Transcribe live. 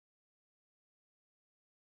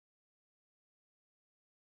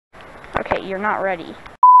Okay, you're not ready.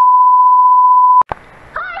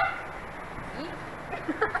 Hi!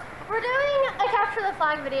 We're doing a capture the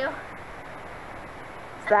flag video.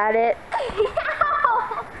 Is that it?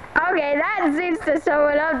 Okay, that seems to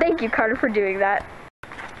sum it up. Thank you, Carter, for doing that.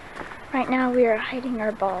 Right now, we are hiding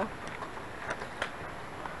our ball.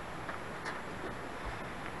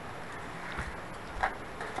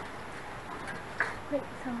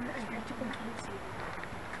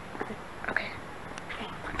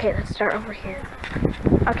 Okay, let's start over here.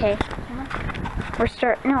 Okay.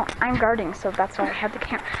 No, I'm guarding, so that's why I have the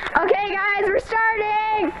camera. Okay, guys, we're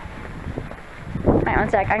starting! Wait, one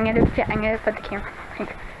sec. I'm gonna put the camera here.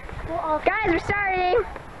 Guys, we're starting!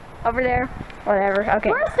 Over there. Whatever, okay.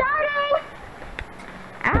 We're starting!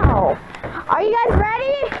 Ow! Are you guys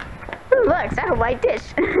ready? Ooh, look, it's a white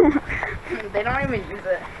dish. They don't even use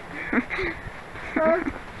it.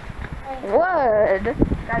 Wood.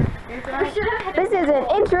 Guys, This is an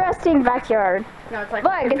interesting backyard. no, it's like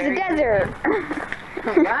Look, it's a desert.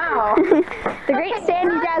 Wow. The Great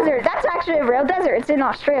Sandy Desert. That's actually a real desert. It's in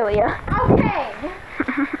Australia. Okay.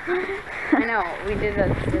 I know, we did a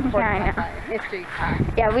report Yeah, I about that. History class.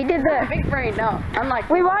 Yeah, we did the... Big brain, no. Unlike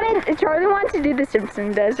Charlie wanted to do the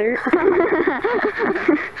Simpson Desert.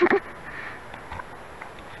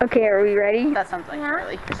 Okay, are we ready? that sounds like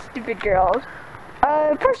really. Stupid girl.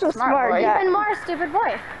 Partial smart boy. guy. Even more stupid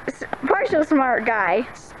boy. Partial smart guy.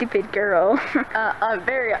 Stupid girl.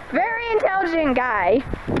 Very Intelligent guy.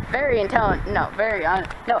 intelligent. No, very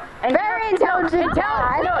Very intelligent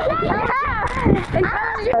guy. Intelligent.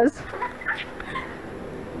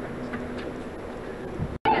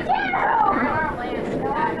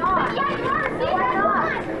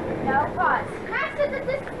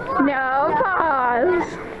 No, pause.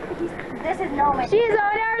 This is no man. She's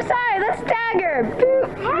on our side. Let's tag her.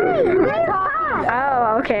 Boop.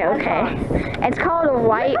 Oh, okay. It's called a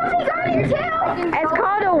white. It's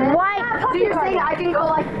called a white. Do you think I can go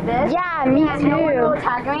like this? Yeah, me And no one will too.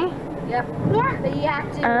 tag me? Yep. Yeah. But you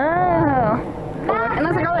have to. Oh.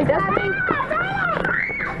 Unless I go like this.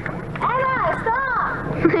 Emma,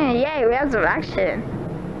 stop! Yay, we have some action.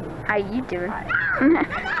 How you doing?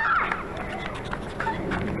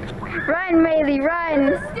 Run, Maylie,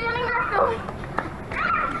 run! Standing there filming.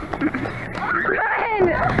 Run!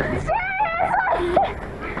 Seriously!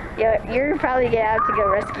 You're probably gonna have to go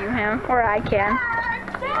rescue him, or I can.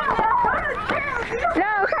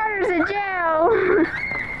 No, Carter's in jail!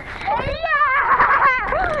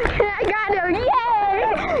 Yeah! I got him! Yay!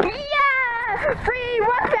 Yeah! Free!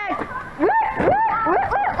 Walk back! What?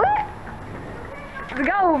 Let's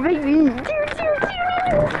go, baby!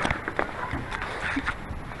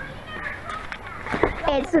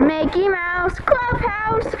 It's a Mickey Mouse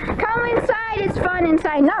clubhouse. Come inside, it's fun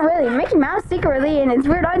inside. Not really. Mickey Mouse secretly in his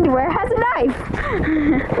weird underwear has a knife.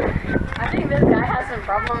 I think this guy has some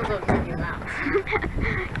problems with Mickey Mouse.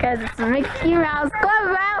 Because it's a Mickey Mouse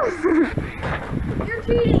clubhouse. You're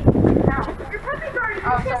cheating. You're puppy guarding.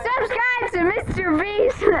 Subscribe to Mr.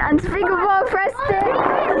 Beast, Unspeakable Preston,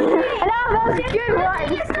 and all those good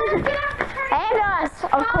ones. And us,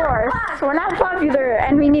 of course. We're not popular,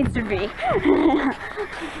 and we need to be.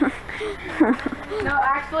 No,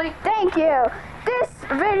 actually. Thank you. This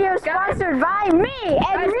video is sponsored by me,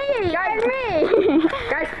 and me.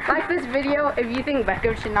 Guys, like this video if you think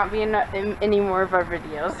Beckham should not be in any more of our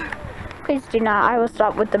videos. Please do not. I will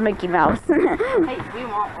stop with the Mickey Mouse. Hey, we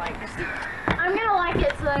won't like this. I'm gonna like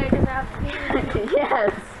it so I just have to.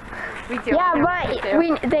 Yes. We do. Yeah, but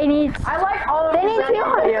they need. I like all of They need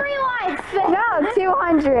 200. 3 likes. No,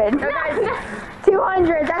 200. No, guys.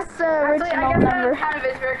 200. That's the Actually, original I guess number. that kind of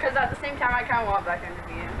is fair because at the same time I kind of want Beckham to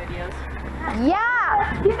be in videos.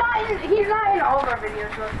 Yeah. He's not in all of our videos.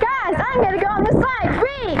 So. Guys, I'm gonna go on the side.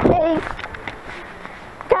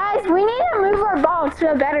 Guys, we need to move our ball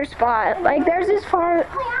to a better spot. Like, there's this far.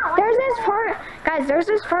 Guys, there's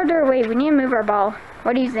this farther away. We need to move our ball.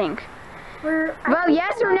 What do you think? Vote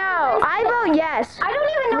yes or no. I vote yes. I don't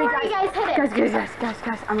even know where you guys hit it.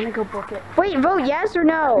 Guys, I'm gonna go book it. Wait, vote yes or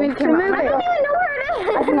no to move I don't it. even know where it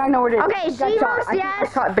is. I think I know where it is. Okay, she votes yes. I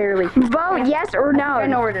caught barely. Vote yes or no. I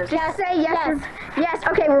know where it is. Just say yes. Yes.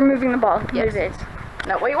 Okay, we're moving the ball. Yes. Move it.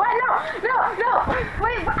 No, wait, what? No.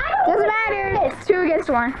 Wait, I don't Doesn't matter. It's 2 against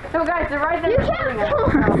 1. No, guys, they're right there. You can't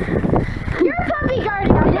You're puppy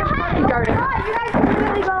guarding on your head. Puppy guarding. God, you guys can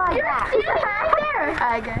really go like that. You're standing right there.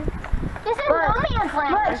 Hi, guys. This is no man's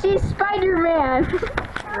land. Look, she's Spider-Man.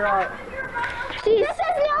 Right. She's. This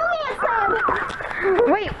is no man's land.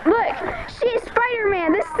 Wait, look. She's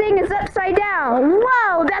Spider-Man. This thing is upside down.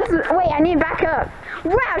 Whoa, that's. Wait, I need to back up.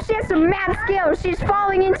 Wow, she has some mad skills. She's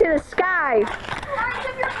falling into the sky. Guys,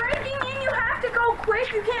 if you're breaking in, you have to go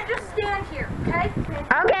quick. You can't just stand here, okay?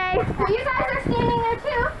 Okay. Well, you guys are standing there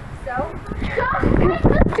too. So,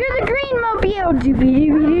 To the green mobile. Doobie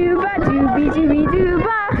doobie dooba. Doobie doobie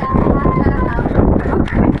dooba.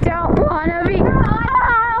 Don't wanna be. Oh,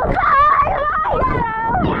 bye,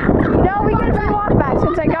 no, we get a free walk back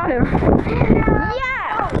since I got him.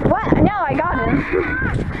 Yeah. What? No, I got him.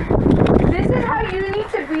 This is how you need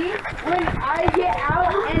to be when I get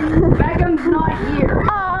out and Beckham's not here.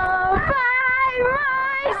 All by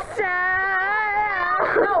myself.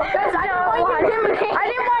 No, guys, I didn't want you to give me. I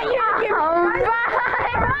didn't want you to give me. All by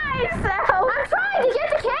myself. I'm trying to get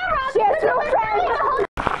the camera. She has no friends.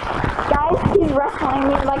 Guys, he's wrestling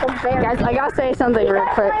me like a bear. Guys, I gotta say something real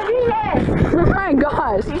quick. Oh my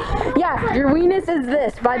gosh. Yeah, your weenus is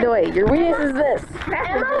this, by the way. Your weenus is this.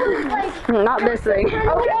 Not this thing.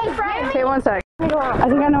 Okay, friend. Okay, one sec. I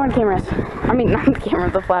think I know where the camera is. I mean, not the camera,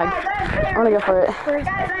 the flag. I wanna go for it.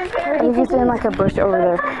 I think he's in like a bush over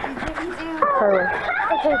there. Further.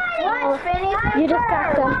 Okay, you just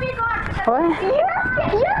got them. What?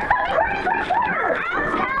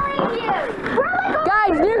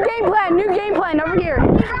 Guys, new game plan over here.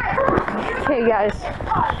 Okay, guys.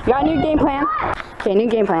 Got a new game plan. Okay, new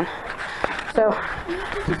game plan. So,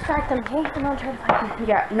 Distract them, okay? And I'll try to find them.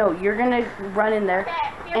 yeah, no, you're gonna run in there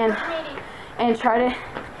and try to,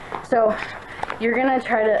 so you're gonna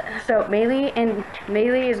try to, so Maylie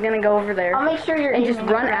is gonna go over there I'll make sure you're and in just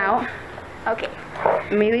there, run right? out. Okay.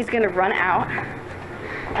 Maylie's gonna run out,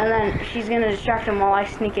 and then she's gonna distract him while I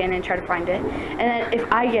sneak in and try to find it. And then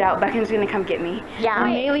if I get out, Beckham's gonna come get me. Yeah.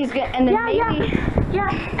 And Maylie's gonna, and then Maylie,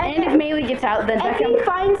 and if Maylie gets out, then If Beckham, he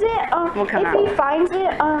finds it, We'll come if out. he finds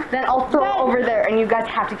it, then I'll throw it then- over there, and you guys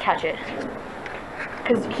have to catch it.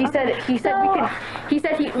 Cause he said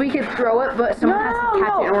we could throw it, but someone has to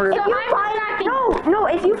catch it in order. If you find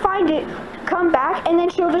if you find it, come back, and then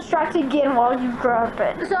she'll distract again while you grab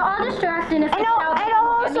it. So I'll distract and if And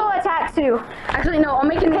I'll also attack too. Actually, no, I'll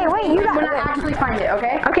make it wait, you got when it. I actually find it.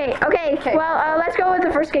 Okay. Okay. Okay. Well, let's go with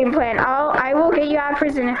the first game plan. I will get you out of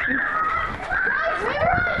prison if you. Guys, we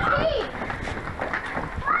were on a team.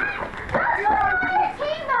 We're on a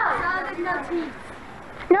team though. No, there's no team.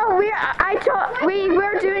 No, we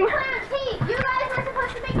were doing. You guys were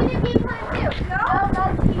supposed to make a new game plan too. No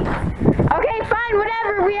team. Okay, fine,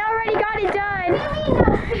 whatever. We already got it done.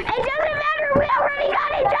 It doesn't matter. We already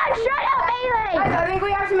got it done. Shut up, Maylie. Guys, I think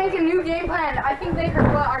we have to make a new game plan. I think they heard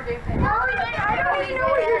what our game plan is. I don't even know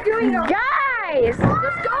what you're doing though. Guys,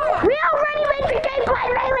 Let's go. we already made the game plan,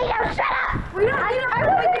 Maylie. Now shut up. We don't need I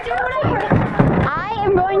don't need to do whatever. I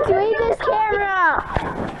am going to leave this camera.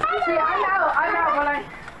 See, I'm out, but I...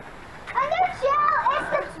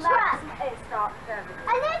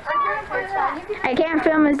 I can't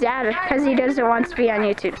film his dad because he doesn't want to be on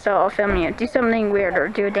YouTube, so I'll film you. Do something weird or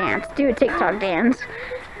do a dance. Do a TikTok dance.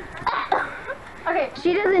 Okay.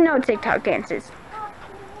 She doesn't know TikTok dances.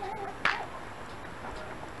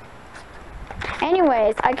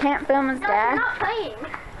 Anyways, I can't film his You're dad. not playing.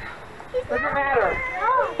 Doesn't matter.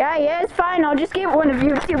 Yeah, it's fine. I'll just get one of you.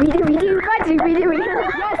 Doobie doobie doo, doobie doobie.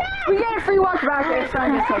 Yes, we get a free walk back if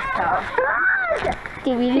someone gets us out.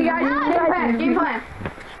 Doobie Hey doobie guys, game plan.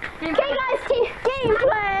 Okay, guys, game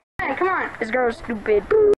plan. Come on. This girl's stupid.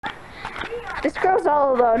 This girl's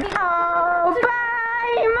all alone. All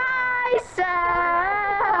by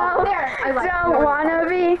myself. There. Don't wanna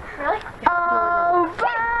be Really? all by.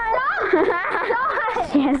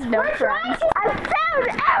 She has no friends. I found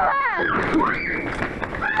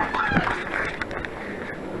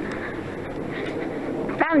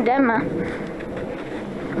Emma. Found Emma.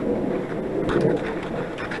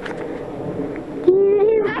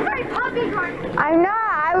 That's right, puppy garden. I'm not.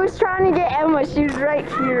 I was trying to get Emma. She was right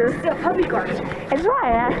here. The puppy garden. It's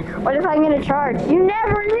fine. What if I get a charge? You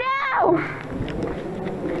never know.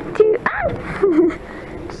 Dude,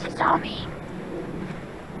 she saw me.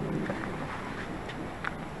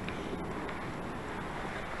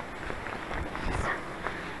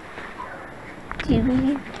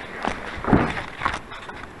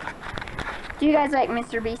 Do you guys like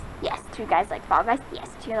Mr. Beast? Yes. Do you guys like Fall Guys? Yes.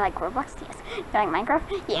 Do you like Roblox? Yes. Do you like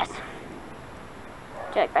Minecraft? Yes. Do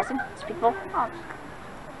you like Bison? Speakable? Oh.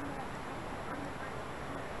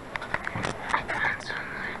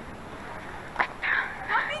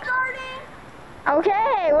 Puppy garden.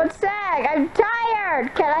 Okay, what's that? I'm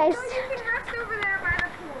tired. Can I? So you can rest over there by the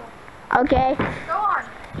pool. Okay. Go on.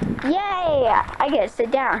 Yay! I get to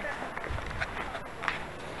sit down.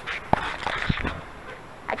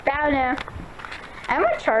 I found him. I'm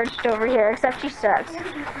charged over here, except she sucks.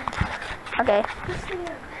 Okay.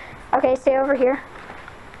 Okay, stay over here.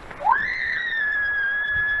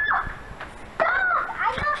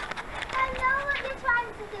 I know what you're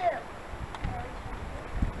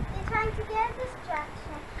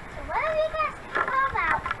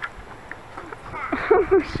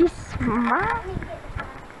She's smart.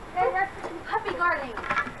 Guys, that's puppy guarding.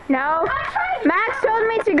 No. Max told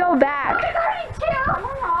me to go back. Puppy guarding too. I'm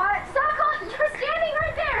not. Stop calling. You're standing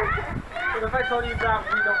right there. What if I told you that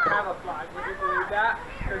we don't have a flag? Would you believe that?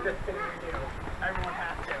 They're just kidding you. Everyone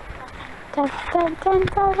has to. Dun, dun, dun,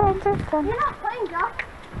 dun, dun, dun, dun. You're not playing, Doc.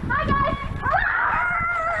 Hi, guys.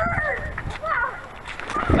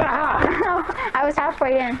 I was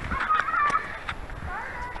halfway in.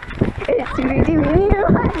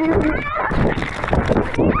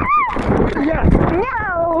 Yes!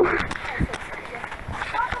 No!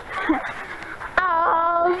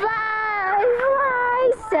 Oh,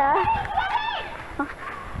 Liza!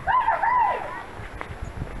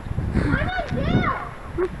 I'm in jail.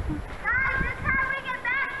 Guys, this is how we get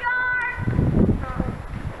back, guard.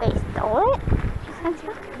 They stole it?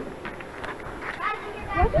 Guys, we get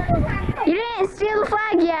back, guard. You didn't steal the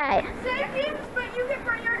flag yet. Same teams, but you get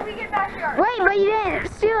front yard, we get backyard. Wait, but you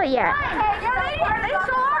didn't steal it yet. Hey, yeah, they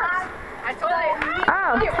stole ours. I told you.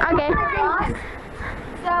 Oh, okay.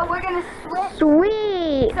 So we're gonna switch.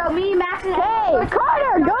 Sweet. So me, Max, and Hey,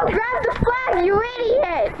 Carter, go grab the flag, you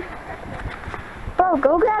idiot. Bro,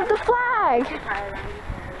 go grab the flag.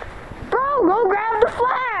 Bro, go grab the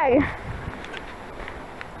flag.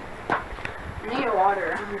 I need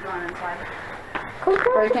water. I'm going inside. Go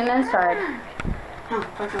grab Breaking inside. Oh,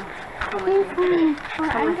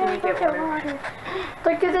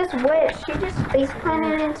 Look at this witch. She just face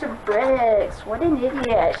planted into bricks. What an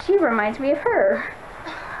idiot. She reminds me of her.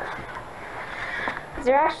 Is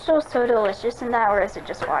there actual so delicious in that, or is it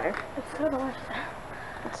just water? It's so delicious.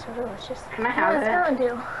 It's so delicious. Can I have it?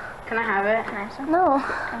 do? Can I have it? Can I have some? No. Can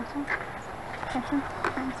I have some? Can I have some?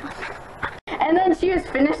 Can I have some? And then she was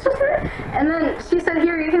finished with it, and then she said,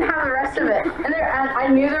 "Here, you can have the rest of it." And I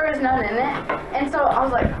knew there was none in it, and so I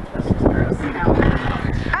was like, "This is gross." No.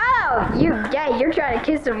 Oh, you're trying to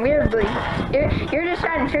kiss him weirdly. You're just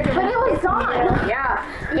trying to trick him. But it was gone. Yeah.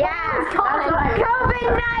 Yeah. That's what I mean.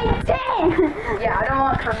 COVID-19. Yeah, I don't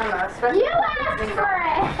want corona, especially. You asked for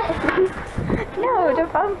it. No, the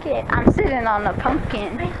pumpkin. I'm sitting on the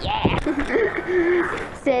pumpkin. Yeah.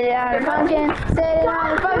 Sitting on the pumpkin. Sitting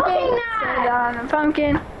on the pumpkin. Sitting on the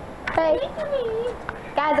pumpkin. Hey.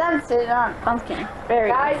 Guys, I'm sitting on a pumpkin.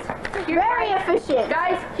 Very efficient.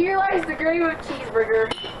 Guys, here lies the grave of cheeseburger.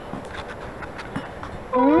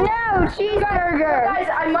 No cheeseburger. Guys,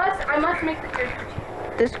 I must make the grave.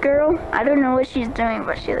 This girl, I don't know what she's doing,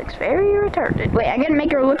 but she looks very retarded. Wait, I'm gonna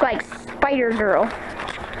make her look like Spider Girl.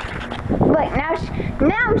 Look,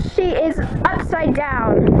 now she is upside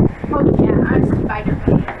down. Oh yeah, I'm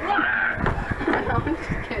Spider-Man. No, I'm just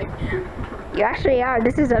kidding. You actually are.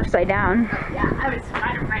 This is upside down. Yeah, I'm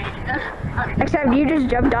Spider-Man. Except you just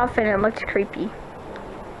jumped off and it looked creepy.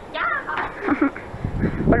 Yeah.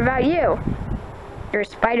 What about you? You're a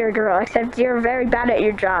Spider Girl, except you're very bad at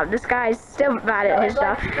your job. This guy's still bad at his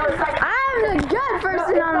job. No, it's like, I'm the good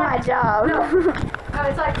person on my job. no,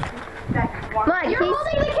 it's like. Look, You're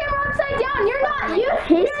holding the camera upside down. You're not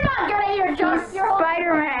good at your job. He's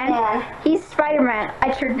Spider-Man. He's Spider-Man.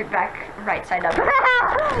 I turned it back right side up.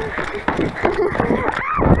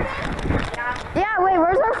 Yeah, wait,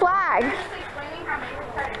 where's our flag?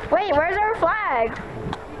 Wait, where's our flag?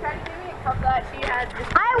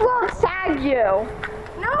 I will tag you.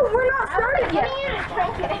 No, we're not starting yet.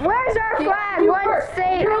 Where's our flag? One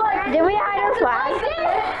state. Did we hide our flag?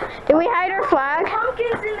 Did we hide our flag?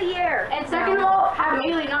 Pumpkins in the air. And second of all, have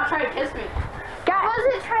Maylie not try to kiss me.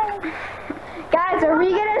 Guys, are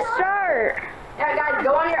we gonna start? Yeah, guys,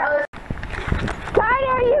 go on your other.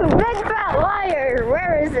 Carter, you big fat liar.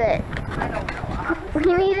 Where is it? I don't know.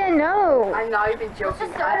 We need to know. I'm not even joking.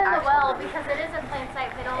 Just throw it in the well because it is in plain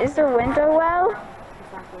sight. They don't. Is the window well?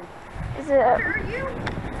 Is it? Are you?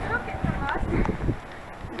 Look at from us.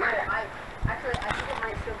 No, I think it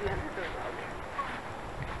might still be under the rug.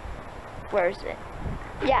 Where is it?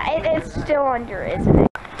 Yeah, it's still under, isn't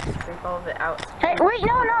it? Scrape all of it out. Hey, wait,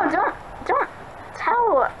 no,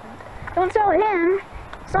 don't tell him.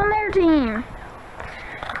 It's on their team.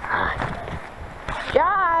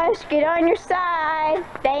 Josh, get on your side.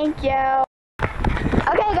 Thank you.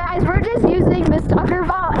 Okay, guys, we're just using the soccer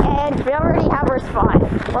ball, and we already have our spot.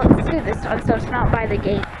 Well, let's do this one so it's not by the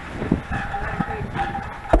gate.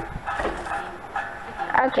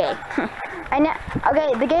 Okay.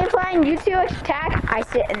 Okay, the game plan, you two attack, I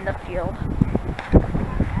sit in the field.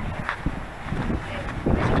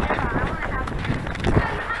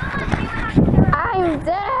 I'm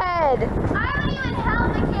dead! I don't even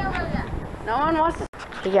held the camera yet. No one wants to.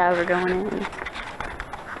 You guys are going in. Oh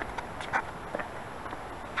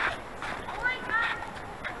my god.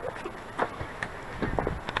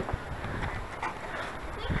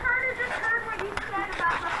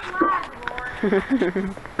 We're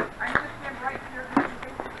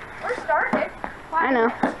started. I know.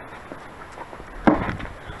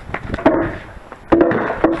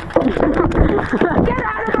 Get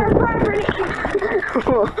out of our property.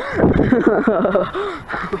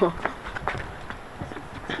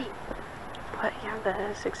 What? Yeah, the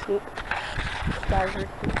 6 feet. Guys are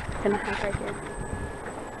gonna have right here.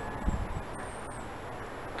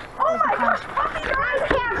 Oh my gosh, puppy guard!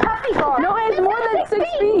 Can't puppy guard. No, it's more than 6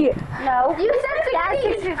 feet. No. You said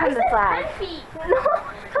 6 feet from the flag. 10 feet. No,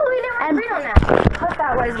 totally different. Read on that. Put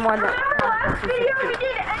that was more than. Last video we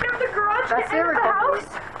did end of the garage That's to end of the house.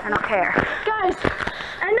 I don't care. Guys,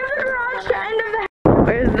 end of the garage to end of the house.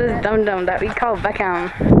 Where's this dum-dum that we call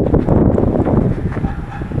Beckham?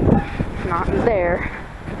 Not there.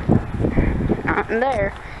 Not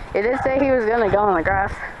there. It did say he was gonna go on the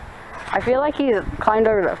grass. I feel like he's climbed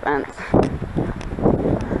over the fence.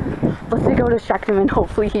 Let's go distract him and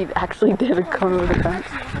hopefully he actually did come over the fence.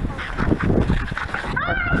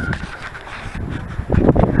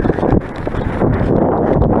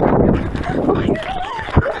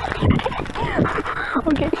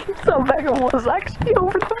 Okay, so Beckham was actually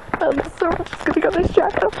over the fence, so we're just gonna go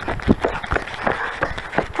distract him.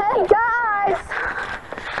 Hey guys!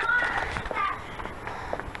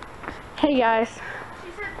 Hey guys.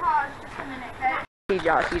 She said pause just a minute, okay? Hey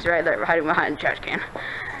Josh, he's right there hiding behind the trash can.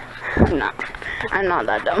 I'm not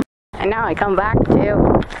that dumb. And now I come back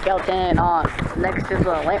to skeleton on next to the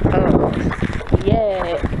lamppost.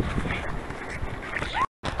 Yeah.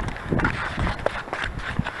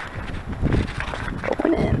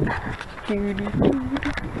 Going in.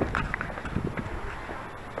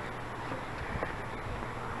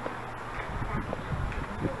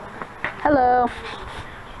 Hello.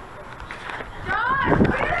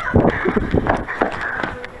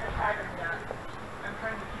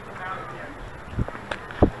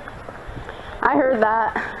 I heard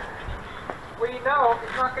that. Well, you know,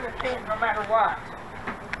 it's not going to change no matter what.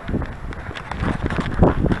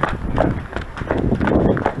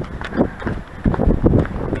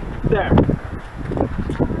 There.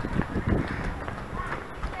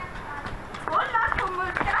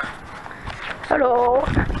 Hello.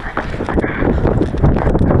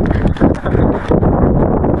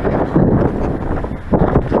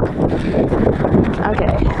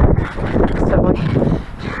 Okay. So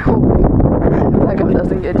Beckham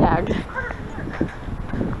doesn't get tagged.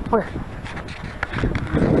 Where? Here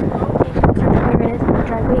it is. The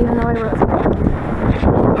driveway, even though I wrote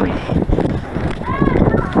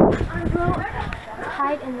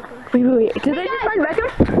hide in the bush. Wait. Did they just find Beckham?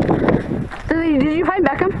 Did you find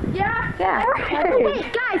Beckham? Yeah. Yeah.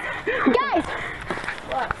 Hey, guys.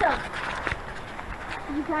 What? So,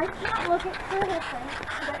 you guys can't look at this thing.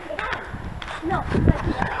 No.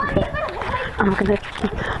 I'm gonna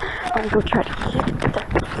go try to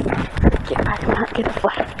get back and not get a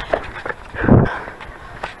flag.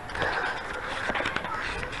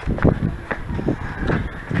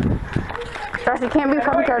 Josh, you can't be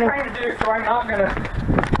copy carding. I'm trying to do, so I'm not going to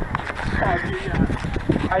tag you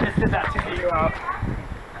yet. I just did that to get you out.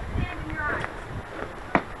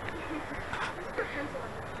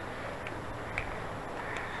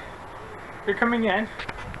 You're coming in.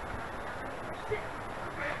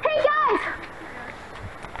 Hey, guys.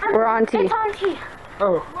 We're on T. It's on T.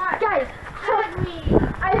 Oh. Guys, so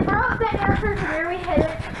I wrote the answer to where we hit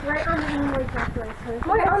it right on the English driveway.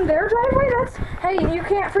 Wait, on their driveway? That's. Hey, you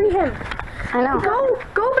can't free him. I know.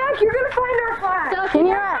 Go back. You're gonna find our flag. So Can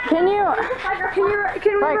you?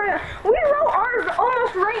 We wrote ours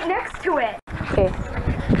almost right next to it. Okay.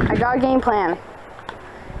 I got a game plan.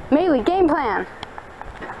 Maylie, game plan.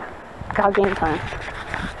 Got a game plan.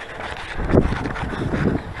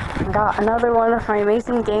 I got another one of my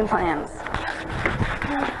amazing game plans.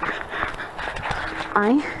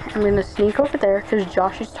 I am gonna sneak over there because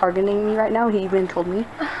Josh is targeting me right now. He even told me.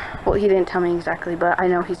 Well, he didn't tell me exactly, but I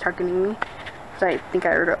know he's targeting me. So I think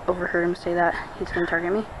I overheard him say that he's gonna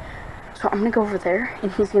target me. So I'm gonna go over there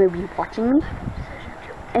and he's gonna be watching me.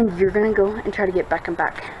 And you're gonna go and try to get Beckham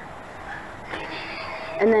back.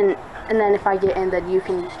 And then if I get in, then you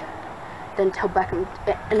can then tell Beckham.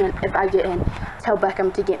 And then if I get in, tell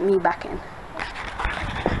Beckham to get me back in.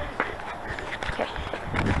 Okay.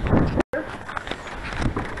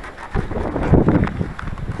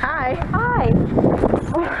 Hi.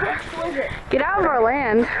 Get out of our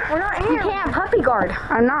land. We're not in you here. can't puppy guard.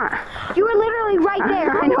 I'm not. You were literally right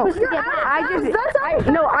there. I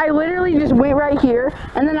know. I literally just went right here,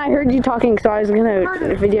 and then I heard you talking, so I was gonna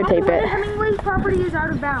videotape it. Hemingway's property is out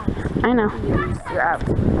of bounds. I know. You're out.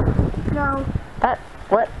 No. That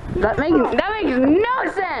makes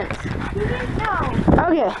no sense. You didn't know.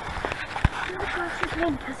 Okay. Josh's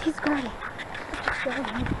name because he's guarding.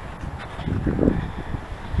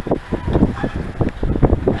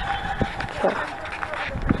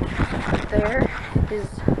 There is.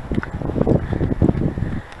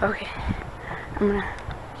 Okay. I'm gonna.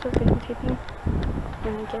 So videotaping. I'm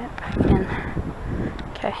gonna get it back in.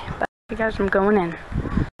 Okay. But you guys, I'm going in.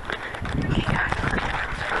 Okay, guys.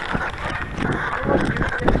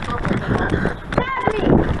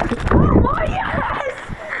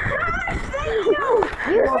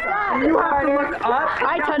 You have to look up.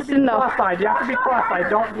 I touched him though. Cross-eyed. You have to be cross-eyed.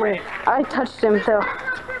 Don't blink. I touched him though.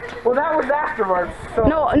 Well, that was afterwards. So.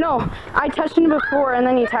 No. I touched him before and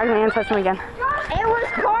then he tagged me and touched him again. It was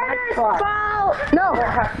Carter's fault. No.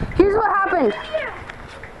 Here's what happened.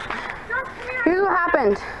 Here's what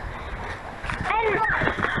happened.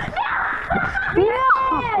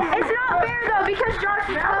 It's not fair though because Josh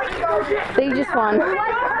is They just won.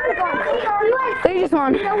 They just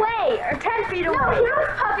won. away or 10 feet away. No, he was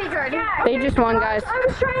puppy guarding. They just won, guys. I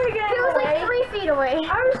was trying to get him He was away. like 3 feet away.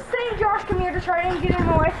 I was saying, Josh, come here to try and get him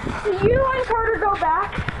away. So you and Carter go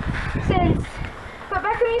back since. But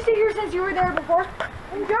Beckham, you stay here since you were there before.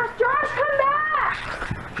 And Josh, come back!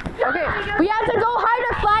 Okay, we have to go hide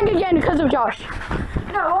a flag again because of Josh.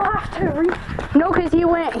 No, we'll have to No, because he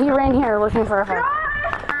ran here looking for a flag.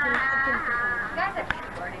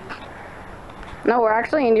 No, we're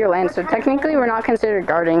actually in your land, so technically we're not considered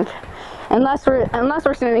guarding. Unless we're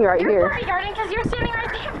standing right here. Puppy guarding because you're standing right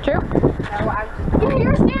there. True? Yeah,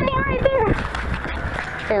 you're standing right there.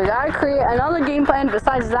 Okay, we gotta create another game plan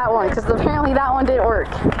besides that one, because apparently that one didn't work.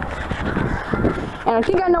 And I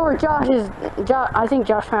think I know where Josh is. I think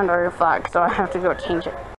Josh found our flag, so I have to go change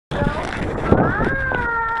it.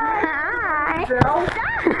 Hi.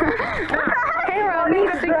 Hey, Ron,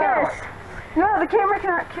 needs to kiss. No, the camera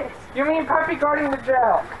cannot kiss. You mean puppy guarding the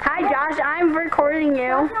jail? Hi, Josh. I'm recording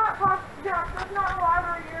you. That's not allowed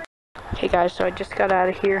right here. Okay, guys, so I just got out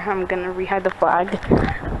of here. I'm gonna rehide the flag.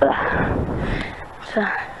 So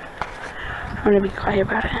I'm gonna be quiet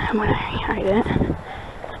about it when I rehide it.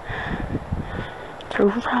 So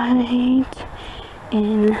right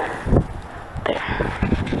in there.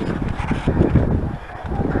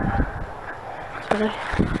 So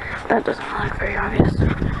that doesn't look very obvious,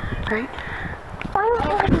 right? No,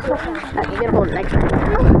 you gotta hold it next time.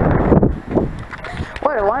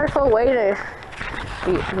 What a wonderful way to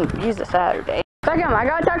use a Saturday. Beckham, I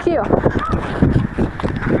gotta talk to you.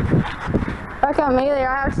 Beckham, Maylie,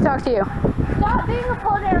 I have to talk to you. Stop being a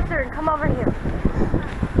pole dancer and come over here.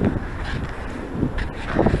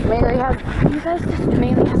 Maylie has a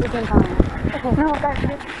game plan. Okay. No, back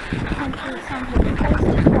here.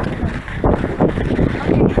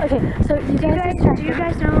 Okay, so you Do you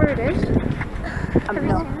guys know where it is?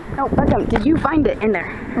 No, Beckham, did you find it in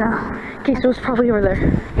there? No. Okay, so it's probably over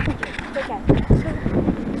there. Okay. So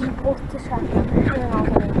you both distract them.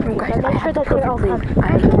 Guys, Make sure that they're all I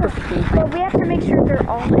have a perfect game plan. But we have to make sure they're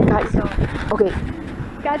all in the zone. Okay,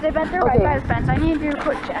 Guys, I bet they're Okay. right by the fence. I need to do a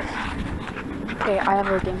quick check. okay, I have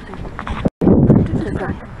a game plan.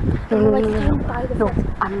 By the No, fence.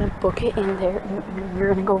 I'm gonna book it in there. You're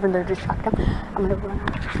gonna go over there, distract them. I'm gonna run.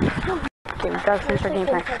 Okay, we gotta finish our game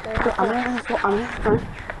plan. Okay, I'm gonna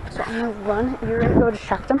run. You're gonna go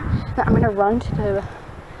distract them. Then I'm gonna run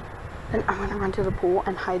to the pool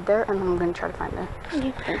and hide there, and then I'm gonna try to find them.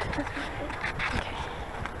 Okay.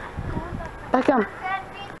 Beckham.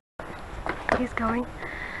 He's going.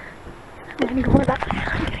 I'm gonna go with that.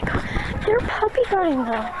 I'm gonna go. They're puppy guarding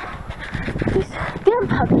though. They're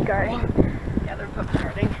puppy guarding. Yeah, they're puppy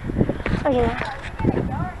guarding. Okay.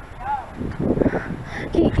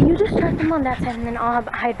 Okay, you distract them on that side and then I'll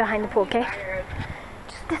hide behind the pool, okay?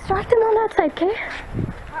 Just distract them on that side, okay?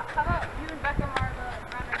 How about you and Beckham are the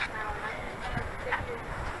runners now?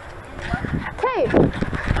 Okay.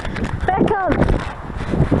 Beckham.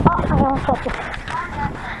 Oh, I almost dropped it.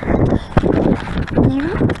 You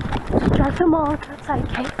distract them all on that side,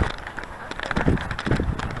 okay?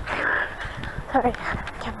 Alright.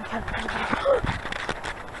 Camera.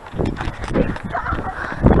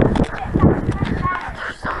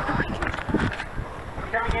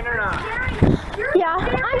 Coming in or not? Yeah, I'm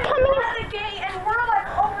coming Out of the gate and we're like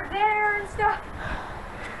over there and stuff.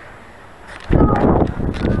 So,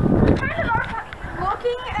 kind of are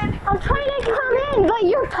looking and I'm trying to come in, but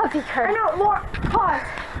you're puppy I guarding. know, Laura, pause.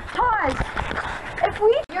 If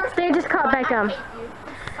we, They just caught Beckham.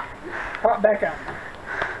 Pop back up.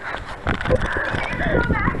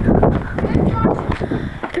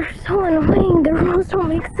 They're so annoying. Their rules don't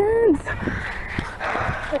make sense.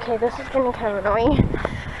 Okay, this is getting kind of annoying.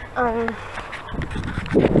 I'm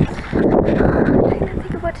trying to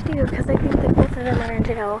think of what to do because I think that both of them are in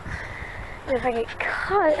jail. If I get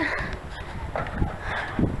caught.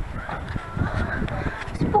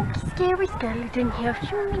 Spooky, scary skeleton here.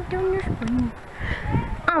 Shooting down your screen.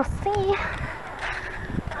 I'll see.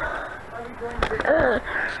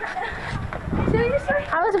 Seriously?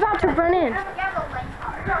 I was about to run in.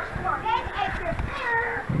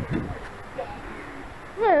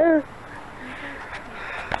 Yeah.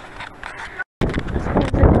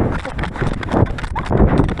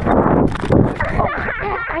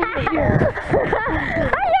 I hate you.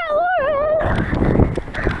 I got Lauren.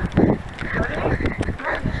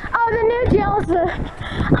 Oh, the new jail's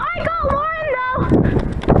I got Lauren though.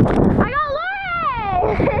 I got Lauren.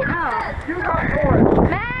 You got Lauren.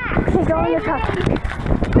 Max, he's going to talk.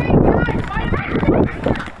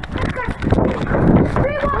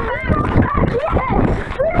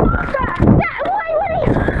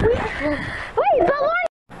 Wait, but Lauren.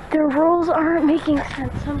 The rules aren't making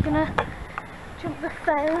sense, so I'm gonna jump the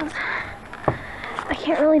fence. I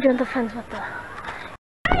can't really jump the fence with the.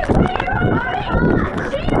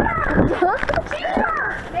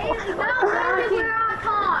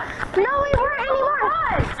 No, we weren't anymore.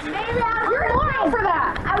 You're Lauren for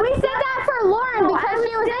that. We said that for Lauren because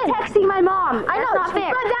she was texting my mom. I know, not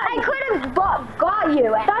fair. But I could have got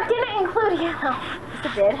you. That didn't include you. Yes,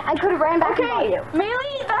 it did. I could have ran back and got you.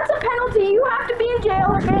 Maylie, that's a penalty. You have to be in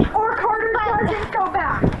jail, or Carter doesn't go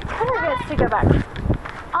back. Carter gets to go back.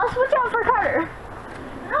 I'll switch out for Carter.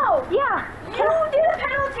 No. Yeah. You did a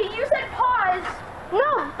penalty. You said pause.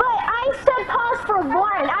 No, but I said pause for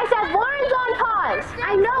Lauren. I said Lauren's on pause.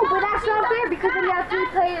 I know, but that's not fair because then you have 3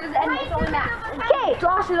 players and it's only Max. Okay,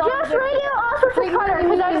 Josh is on. Just radio. I'll switch with Carter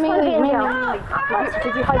because I just want to be in jail.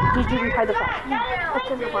 Did you hide the flag? What's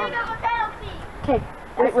in the flag? Okay.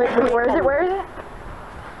 Wait, where is it? Where is it?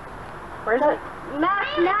 Where is it? Max.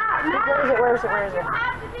 Where is it?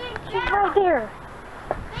 She's right there.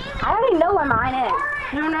 I already know where mine is.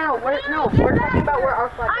 No, we're talking about where our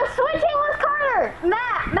flag is. I'm switching with Carter.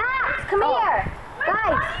 Max, come here.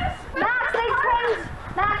 Guys,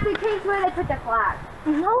 Max, we changed where they put the flag.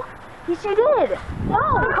 No, you sure did. No,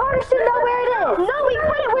 Carter should know where it is. No, we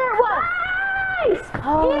put it where it was. Guys!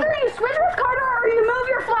 Either you switch with Carter or you move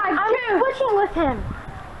your flag. I'm switching with him.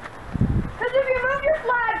 Because if you move your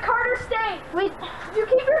flag, Carter stays. Wait. If you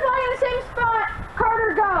keep your flag in the same spot,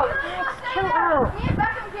 Carter goes. Chill out. Me and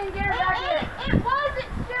Beckham can get her back in. It wasn't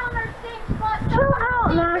still in their same spot. Chill out,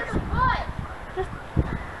 Max. Just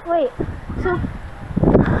wait. So,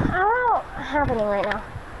 I don't know what's happening right now.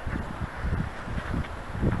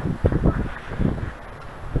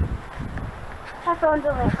 My phone's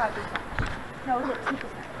only at 5%. No, is it 2%?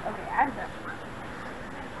 Okay, I'm done.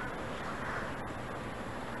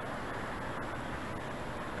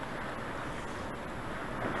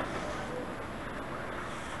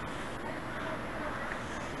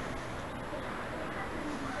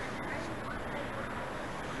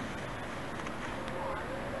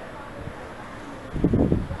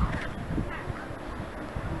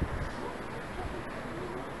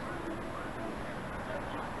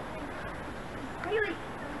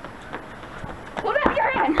 Hold up your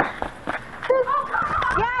hand.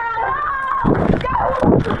 Yeah! Go!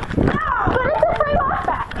 No! But it's a free off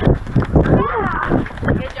back. Yeah!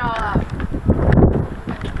 Get y'all up.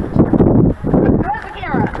 Where's the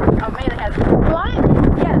camera? Oh, Maylie has it. You want it?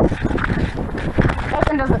 Yes. That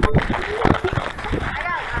one doesn't.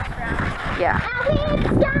 Yeah.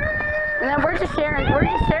 And then we're just sharing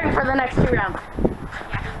for the next 2 rounds.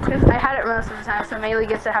 Because I had it most of the time, so Maylie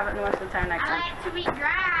gets to have it most of the time next time. I like to eat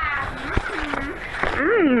grass.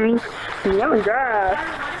 Yummy grass.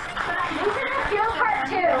 Feel part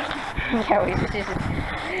 2. Yeah,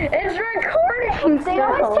 it's recording They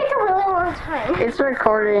always take a really long time. It's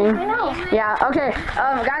recording. I know. Yeah, okay.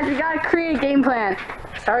 Guys, we gotta create a game plan.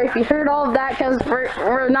 Sorry if you heard all of that, because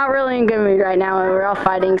we're not really in good mood right now, and we're all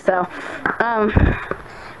fighting, so,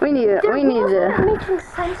 we need to. Making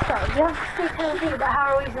sense though. You have to stay telling about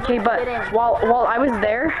how are we supposed Okay, to but get in. while I was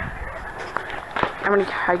there, I'm gonna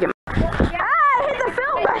try to get I hit the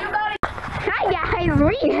film button. Hi guys,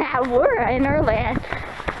 we have Laura in our land.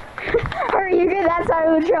 Are you good that side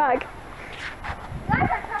of the truck?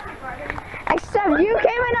 Except you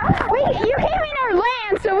came in our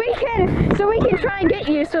land, so we can try and get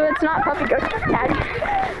you, so it's not puppy ghost tag.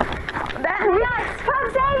 Yes, come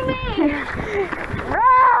save me!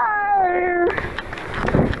 Roar!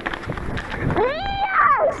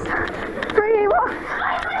 Yes! Pretty well.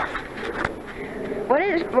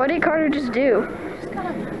 What did Carter just do? Come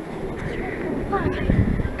on!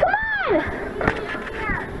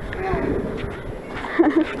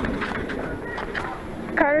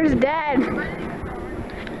 Carter's dead.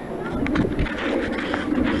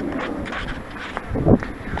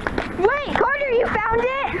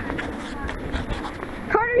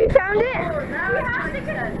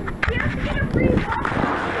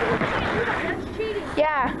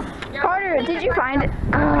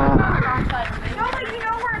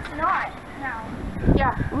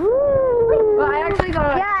 Yeah. Ooh. Well, I actually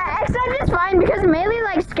got. Yeah, except it's fine because Maylie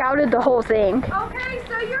like scouted the whole thing. Okay,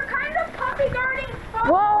 so you're kind of puppy guarding.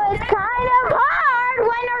 Well, it's kind of hard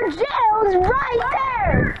when our jail's right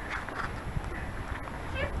there.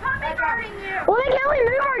 She's puppy guarding you. Well, then can't we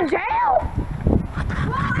move our jail?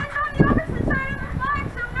 Well, it's on the opposite side of the flag,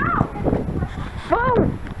 so no.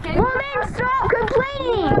 Well then stop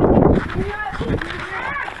complaining.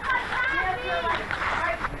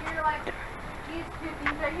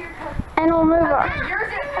 And we'll move on. Ours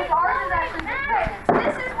is actually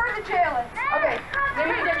this is where the jail is. Okay, give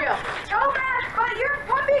me the jail. Go back, but your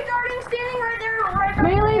puppy guarding standing right there, right by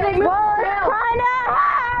Maylie, they moved Well, the it's jail. kind of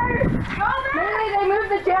hard. Go back. Maylie, they moved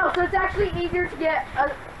the jail, so it's actually easier to get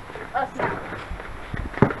us now.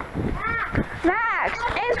 Max,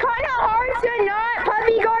 it's kind of hard to not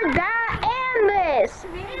puppy guard that and this.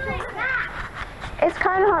 It's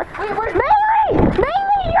kind of hard. Wait, where's Maylie!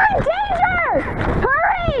 Maylie, you're in danger!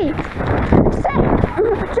 Hurry!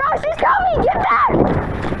 Josh is coming! Get back!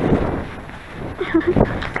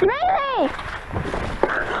 Maylie!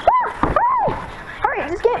 Alright,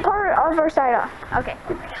 just get part of our side off. Okay.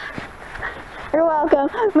 You're welcome.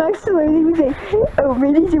 Max slowly was saying, oh,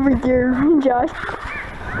 Maylee's over there, Josh.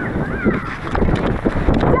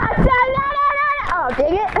 Oh,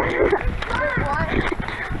 dang it.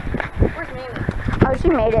 Where's Maylie? Oh, she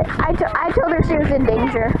made it. I told her she was in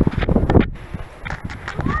danger.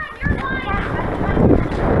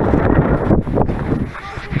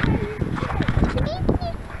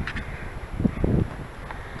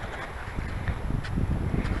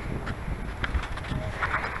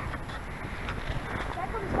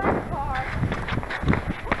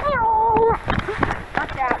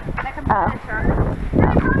 Oh.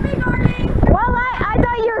 Well, I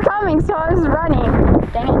thought you were coming, so I was running.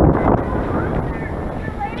 Dang it.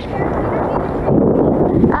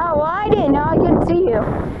 Oh, well, I didn't know. I couldn't see you.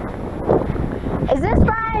 Is this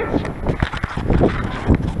fine?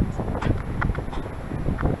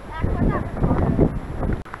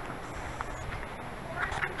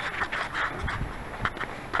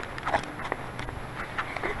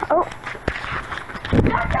 Oh.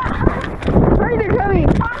 Hurry, they're coming.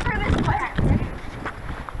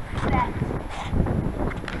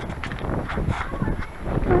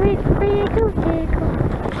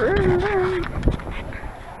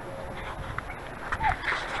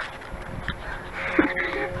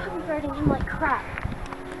 Like crap.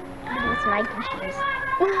 It's my confused.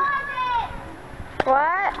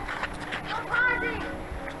 What?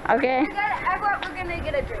 Okay. We're gonna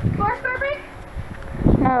get a drink. Force break?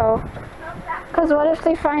 No. Because what if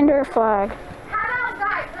they find our flag? How about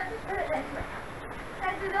guys? Let's just put it this way.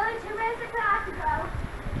 Since there's only 2 minutes until I have to go.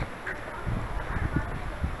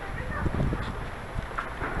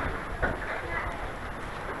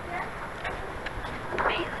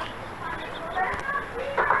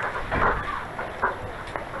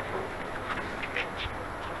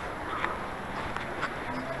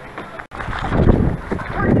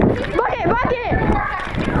 Bucket!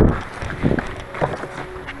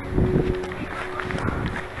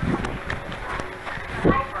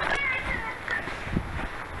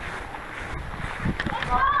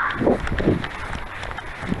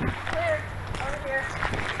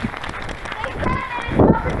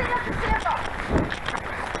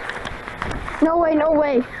 No way, no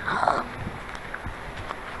way.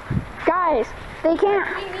 Guys, they can't.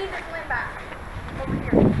 We need to swim back. Over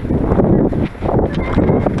here.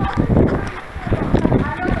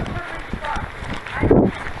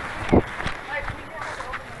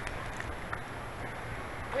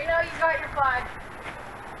 We know you got your flag.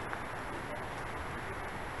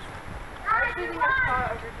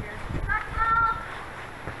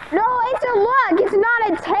 No, it's a look. It's not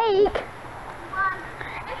a take.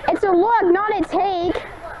 It's a look, not a take.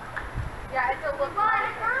 Yeah, it's a look.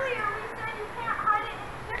 Earlier we said you can't hide it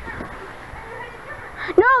in different.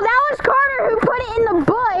 No, that was Carter who put it in the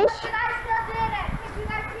bush. But I still did it because you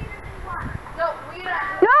guys cheated in one. No, we don't.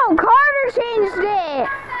 No, Carter changed it.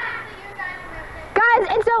 Guys,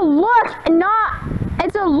 it's a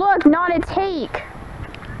look, not a take.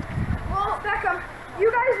 Well, Beckham,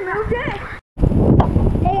 you guys moved it.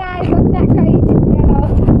 Hey guys, welcome back to our YouTube channel.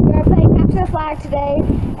 We're playing Capture the Flag today,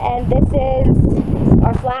 and this is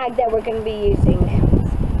our flag that we're going to be using.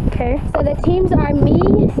 Okay. So the teams are me,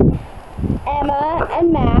 Emma,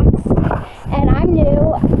 and Max, and I'm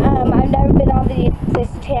new. I've never been on this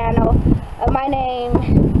channel. My name,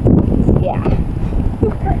 yeah.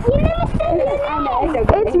 I know, it's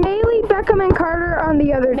okay. It's Maylie, Beckham, and Carter on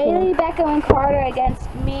the other team. Maylie, Beckham, and Carter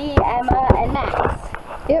against me, Emma, and Max.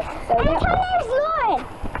 Yep. So, yep. Lauren.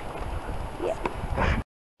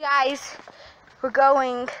 Guys, We're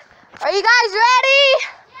going. Are you guys ready?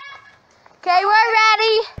 Okay, we're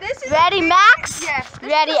ready. Ready, Max? Yes.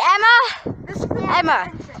 Ready, Emma? This is the Emma.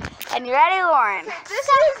 entrance. And you ready, Lauren? This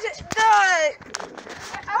is the.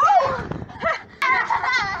 Oh!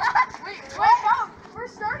 Wait, no, we're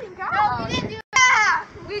starting, guys. No, we didn't do that.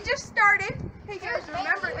 We just started. Hey guys,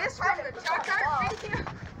 remember this from the chalk art video?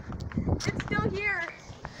 It's still here.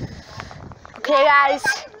 Okay, guys.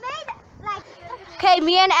 Okay,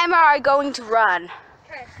 me and Emma are going to run.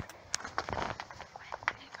 Okay.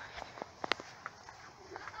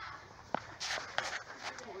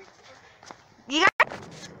 You guys?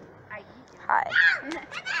 Hi.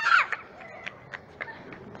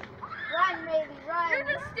 Run, Maylie, run. You're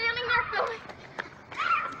just standing there filming.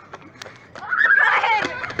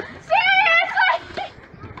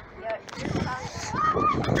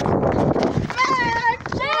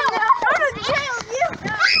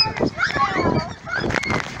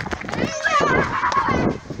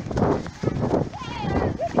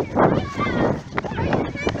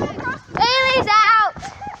 Bailey's out.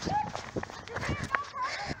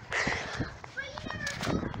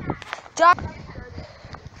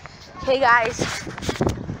 Okay, guys.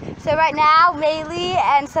 So right now, Maylie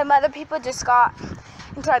and some other people just got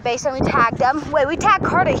into our base and we tagged them. Wait, we tagged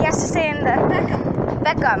Carter. He has to stay in the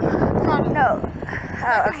Beckham. No.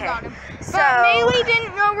 Oh, okay. So But Maylie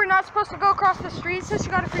didn't know we're not supposed to go across the street, so she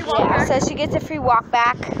got a free walk back. so she gets a free walk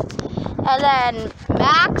back. And then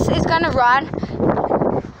Max is gonna run.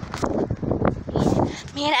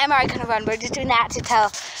 Me and Emma are gonna run. We're just doing that to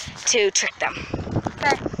trick them.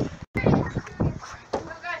 Okay.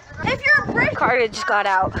 If you're breaking, Carter just got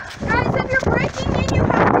out. guys, if you're breaking in, you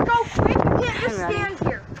have to go quick. You can't just stand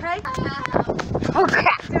here, okay? Oh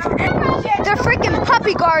crap! They're freaking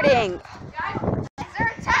puppy guarding.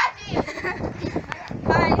 They're attacking.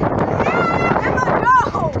 Bye. Emma,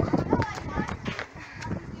 go.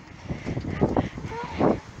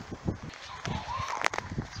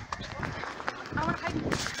 I want to hide.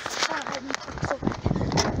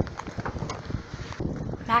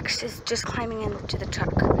 Max is just climbing into the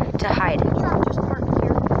truck to hide.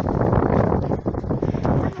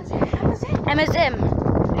 Emma's in.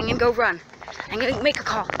 I'm gonna go run. I'm gonna make a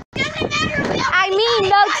call. I mean,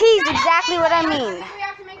 no tease, exactly what I mean. We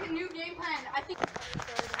have to make a new game plan. I think.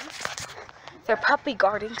 They're puppy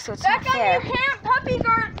guarding, so it's not fair. Becca, you can't puppy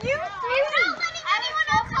guard. You.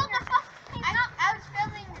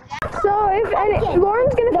 So if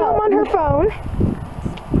Lauren's gonna film on her phone,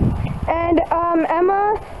 and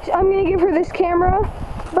Emma, I'm gonna give her this camera,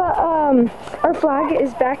 but our flag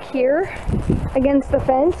is back here against the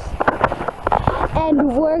fence.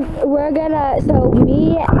 And we're gonna, so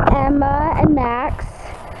me, Emma, and Max,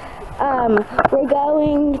 we're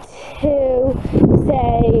going to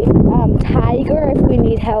say tiger if we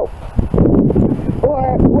need help.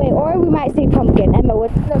 Or we might say pumpkin. Emma,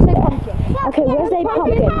 what? No, say pumpkin. Okay, we'll say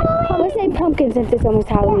pumpkin. We'll say pumpkin since it's almost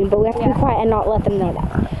Halloween, but we have to be quiet and not let them know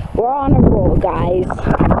that. We're on a roll, guys.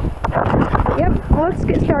 Yep, let's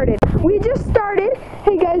get started. We just started.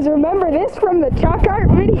 Hey guys, remember this from the chalk art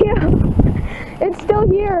video? It's still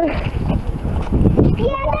here.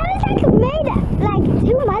 Yeah, that was made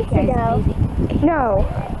 2 months ago. No.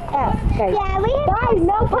 Okay. Yeah, guys,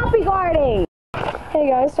 no puppy guarding. Hey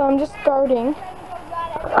guys, so I'm just guarding.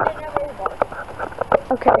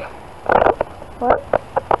 Okay. What?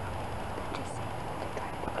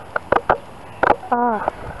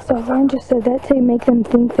 So Lauren just said that to make them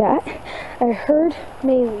think that. I heard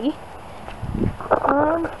Maylie.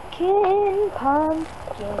 Pumpkin,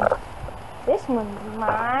 pumpkin. This one's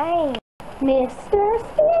mine. Mr.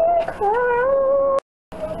 Scarecrow.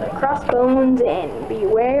 Crossbones in.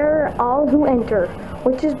 Beware all who enter.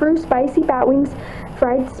 Witches brew, spicy bat wings,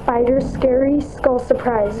 fried spiders, scary skull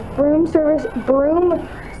surprise. Broom service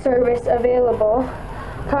available.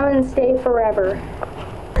 Come and stay forever.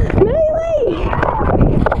 Maylie!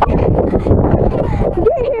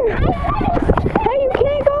 Get here! Hey, you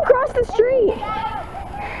can't go across the street!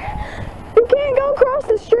 You can't go across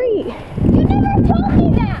the street! You never told me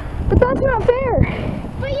that. But that's not fair!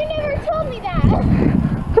 But you never told me that.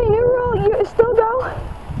 Okay, new rule, you still go?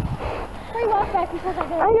 Free walk back because I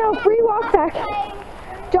didn't. I know, free walk back.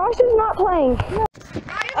 Josh is not playing.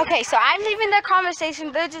 Okay, so I'm leaving the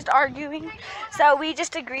conversation. They're just arguing. So we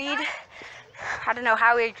just agreed. I don't know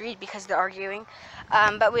how we agreed because they're arguing.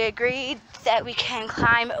 But we agreed that we can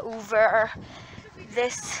climb over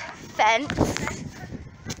this fence.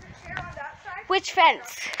 Which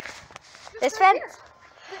fence? This fence?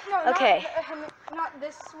 No, Okay. Not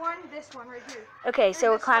this one right here. Okay,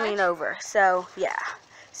 so we're climbing over. So, yeah.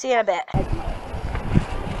 See you in a bit.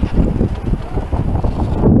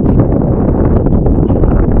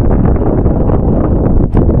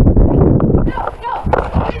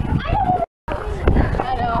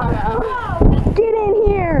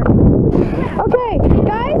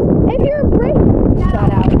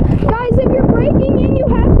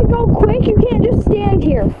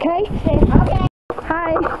 here, okay? Okay.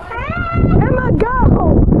 Hi. Emma, go!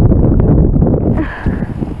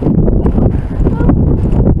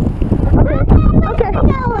 Okay.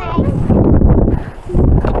 No way.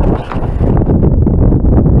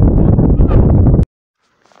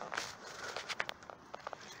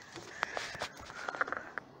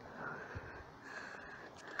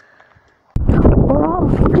 We're all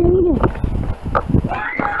getting it.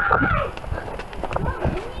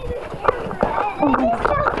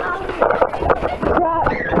 Crap.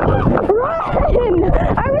 Run!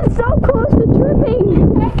 I was so close to tripping.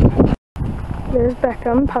 There's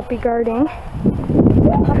Beckham, puppy guarding.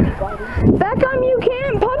 Beckham, you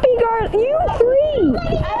can't puppy guard. You three.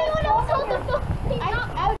 Everyone else hold the phone.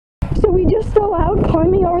 So we just go out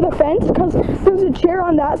climbing over the fence because there's a chair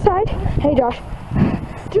on that side. Hey, Josh.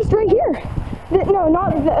 Just right here. No,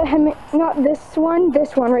 not this one.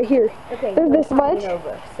 This one right here. Okay. There's this ledge.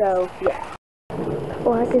 So yeah.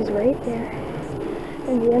 Flag is right there,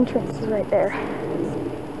 and the entrance is right there.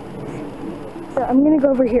 So I'm gonna go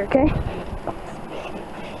over here, okay?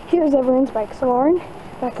 Here's everyone's bikes. So Lauren,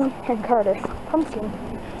 Beckham, and Carter. Pumpkin.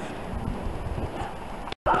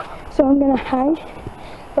 So I'm gonna hide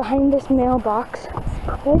behind this mailbox.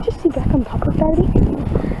 Did I just see Beckham puppy guarding?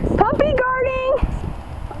 Puppy guarding!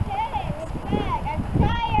 Okay, we're back. I'm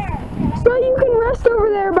tired. So you can rest over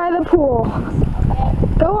there by the pool.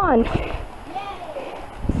 Go on.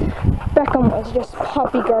 Beckham was just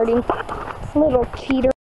puppy guarding. Little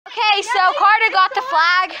cheater. Okay, so Carter got the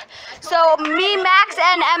flag. So me, Max,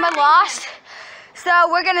 and Emma lost. So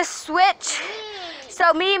we're gonna switch.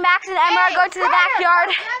 So me, Max, and Emma are going to the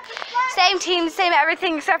backyard. Same team, same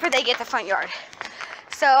everything, except for they get the front yard.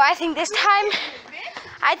 So I think this time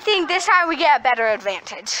we get a better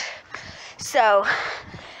advantage. So,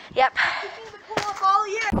 yep.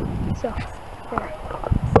 So, there.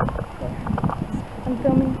 I'm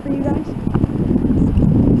filming for you guys.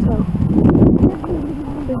 So,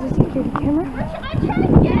 there's a security camera. I'm trying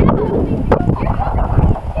to get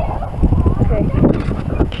Okay.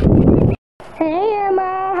 Hey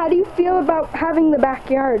Emma, how do you feel about having the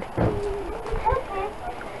backyard?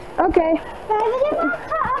 Okay.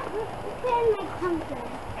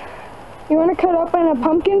 You want to cut open a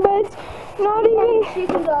pumpkin, but it's not even... She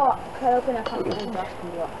can go cut open a pumpkin and Josh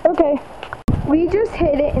can go. Okay. We just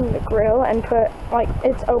hid it in the grill and put, like,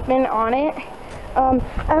 it's open on it.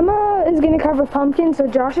 Emma is going to cover pumpkin, so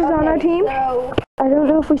Josh is on our team. So I don't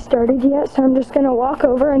know if we started yet, so I'm just going to walk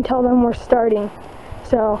over and tell them we're starting.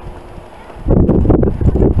 So...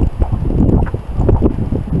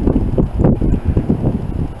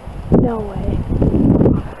 No way.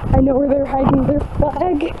 I know where they're hiding their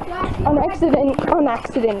flag. On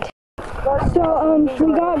accident. So,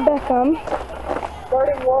 we got Beckham.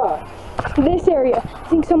 Starting what? This area. I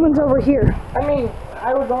think someone's over here. I mean,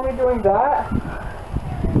 I was only doing that.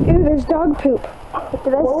 Ew, there's dog poop.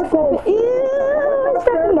 Did I step in? Ew, I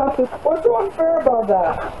stepped in dog poop. What's so unfair about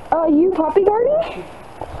that? You puppy guarding?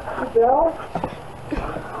 Giselle?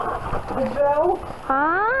 Giselle?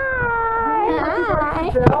 Hi.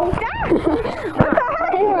 Giselle?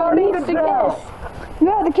 Camera needs to kiss.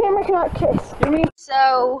 No, the camera cannot kiss. You mean?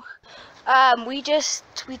 So, we just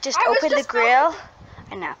opened the grill.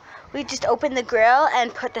 I know. We just opened the grill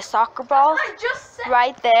and put the soccer ball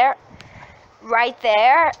right there.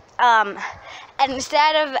 And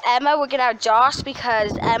instead of Emma, we're gonna have Josh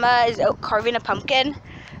because Emma is carving a pumpkin.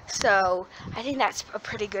 So I think that's a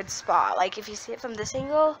pretty good spot. Like if you see it from this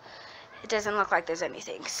angle, it doesn't look like there's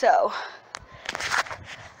anything. So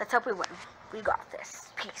let's hope we win. We got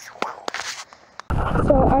this. Peace.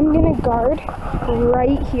 So I'm gonna guard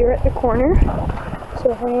right here at the corner.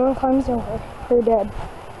 So if anyone climbs over, they're dead.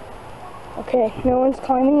 Okay, no one's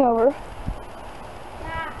climbing over.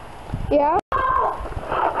 Yeah?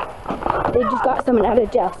 they just got someone out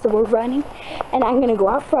of jail, so we're running, and I'm gonna go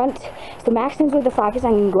out front. So Max knows where the flag is.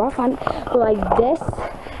 I'm gonna go out front, go like this,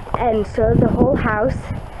 and show the whole house,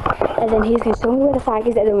 and then he's gonna show me where the flag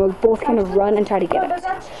is, and then we're both gonna run and try to get it. But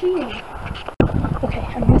that's cheating. Okay,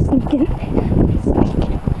 I'm gonna sneak in.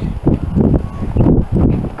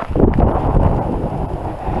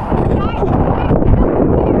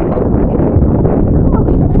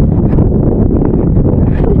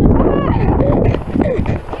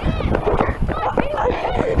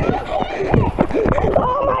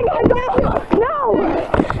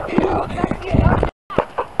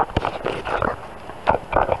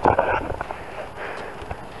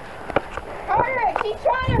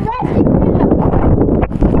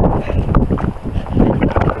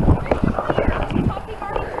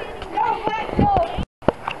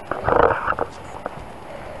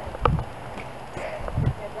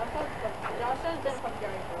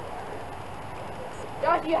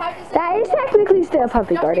 you have to sit. That is technically still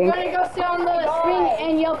puppy You're guarding. gonna go sit on the swing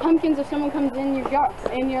and yell pumpkins if someone comes in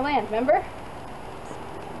your land. Remember?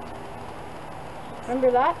 Remember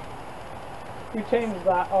that? We changed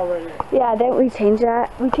that already. Yeah, then we changed that.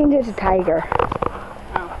 We changed it to tiger.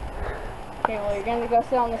 Oh. Okay, well you're gonna go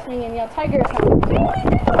sit on the swing and yell tiger or something.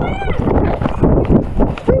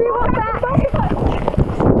 We walk back.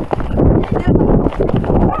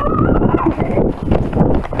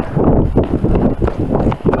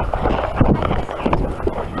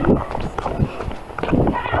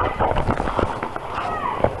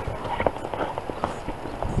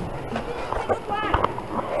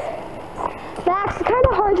 That's kind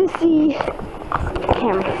of hard to see.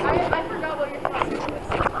 Camera. I forgot what you're talking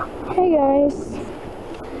about. Hey guys.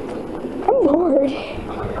 I'm bored.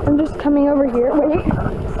 I'm just coming over here. Wait,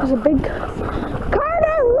 there's a big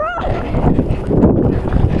Carter, run!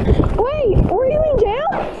 Wait, were you in jail?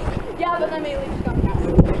 Yeah, but then Maylie just got out.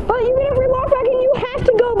 But you get a free walk back and you have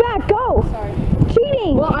to go back. Go. Sorry.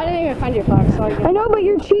 Cheating. Well, I didn't even find your flag, so I guess. I know, but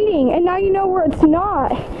you're cheating, and now you know where it's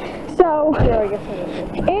not. So, Yeah, I guess it is.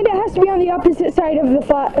 and it has to be on the opposite side of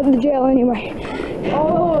the jail anyway.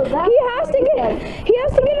 Oh, that. He has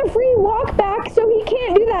to get a free walk back, so he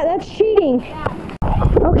can't do that. That's cheating.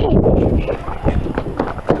 Okay.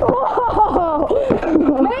 Whoa!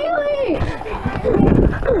 Maylie!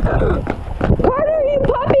 Carter, you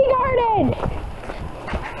puppy guarded!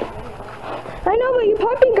 I know, but you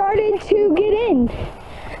puppy guarded to get in.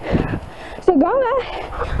 So go back.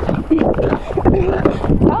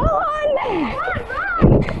 Go on back!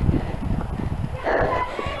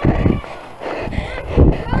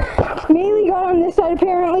 Maylie got on this side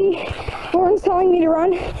apparently. Lauren's telling me to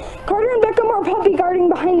run. Carter and Beckham are puppy guarding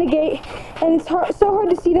behind the gate, and it's so hard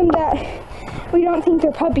to see them that we don't think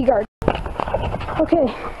they're puppy guarding. Okay,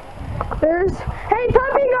 hey,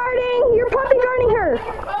 puppy guarding! You're puppy guarding her!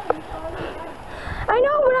 I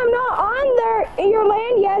know, but I'm not on your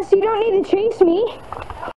land yet, so you don't need to chase me.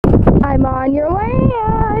 I'm on your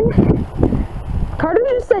land! Carter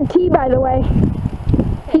just said T, by the way.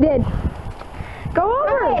 He did. Go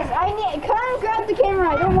over! Guys, come grab the camera.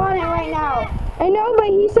 I don't want it right now. I know, but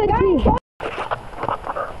he said T.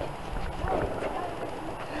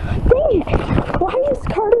 Dang it! Why is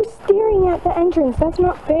Carter staring at the entrance? That's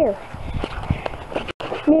not fair.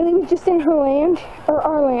 Maylie was just in her land, or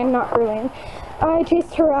our land, not her land. I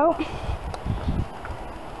chased her out.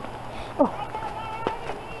 Oh.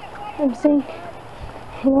 I'm saying,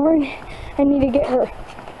 Lauren, I need to get her.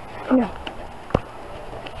 No.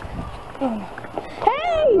 Oh no.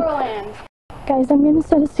 Hey! Land. Guys, I'm gonna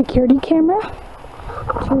set a security camera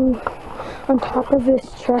on top of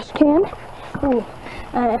this trash can. Oh,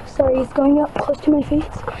 sorry, it's going up close to my face.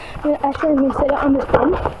 I'm gonna set it on this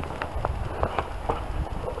bin.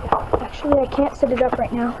 Actually, I can't set it up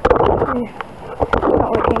right now. It's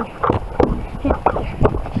not working.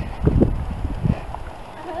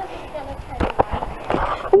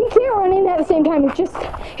 We can't run in at the same time. It's just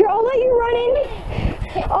here. I'll let you run in.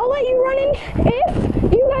 I'll let you run in if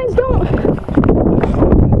you guys don't.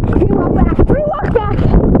 We walk back. We walk back.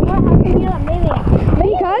 Because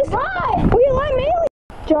we let Maylie.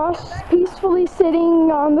 Josh peacefully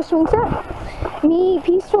sitting on the swing set. Me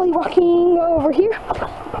peacefully walking over here.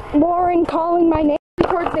 Lauren calling my name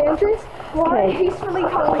towards the entrance. Lauren peacefully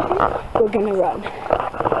calling me. We're gonna run.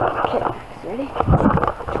 Okay, ready?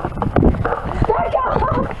 Back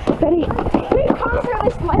up! Ready? We conquer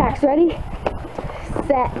this land. Max, ready?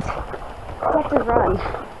 Set. Set to run.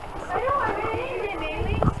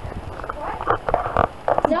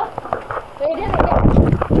 No, they didn't.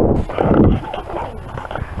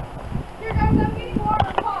 Here, guys, I'm getting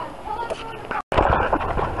water. Pause. Tell everyone to.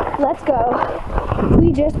 Let's go.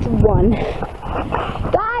 We just won.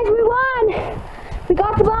 Guys, we won! We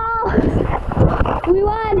got the ball! We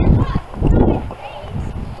won!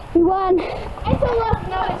 We won! It's a look,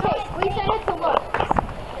 not a taste. We said it's a look.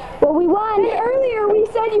 Well, we won! Earlier we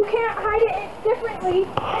said you can't hide it differently.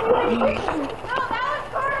 No, that was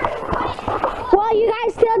Carter. Well, you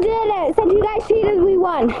guys still did it. Since you guys cheated, we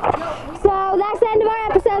won. So that's the end of our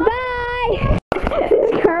episode. Bye!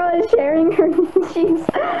 This girl is sharing her cheese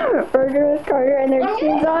burger with Carter and their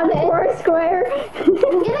cheese on Foursquare.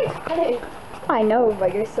 Get excited. I know,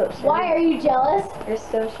 but you're still sharing. Why are you jealous? You're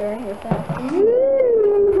still sharing with them.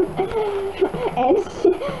 And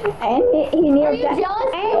he kneeled Are you down.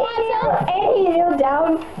 jealous? Do you want some? And he kneeled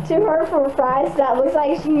down to her for fries. That looks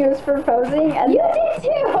like she was proposing. And You did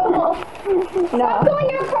too. Stop no. going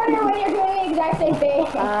your corner when you're doing the exact same thing.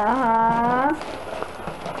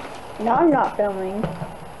 No, I'm not filming.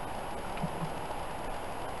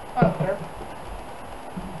 Okay.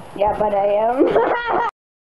 Yeah, but I am.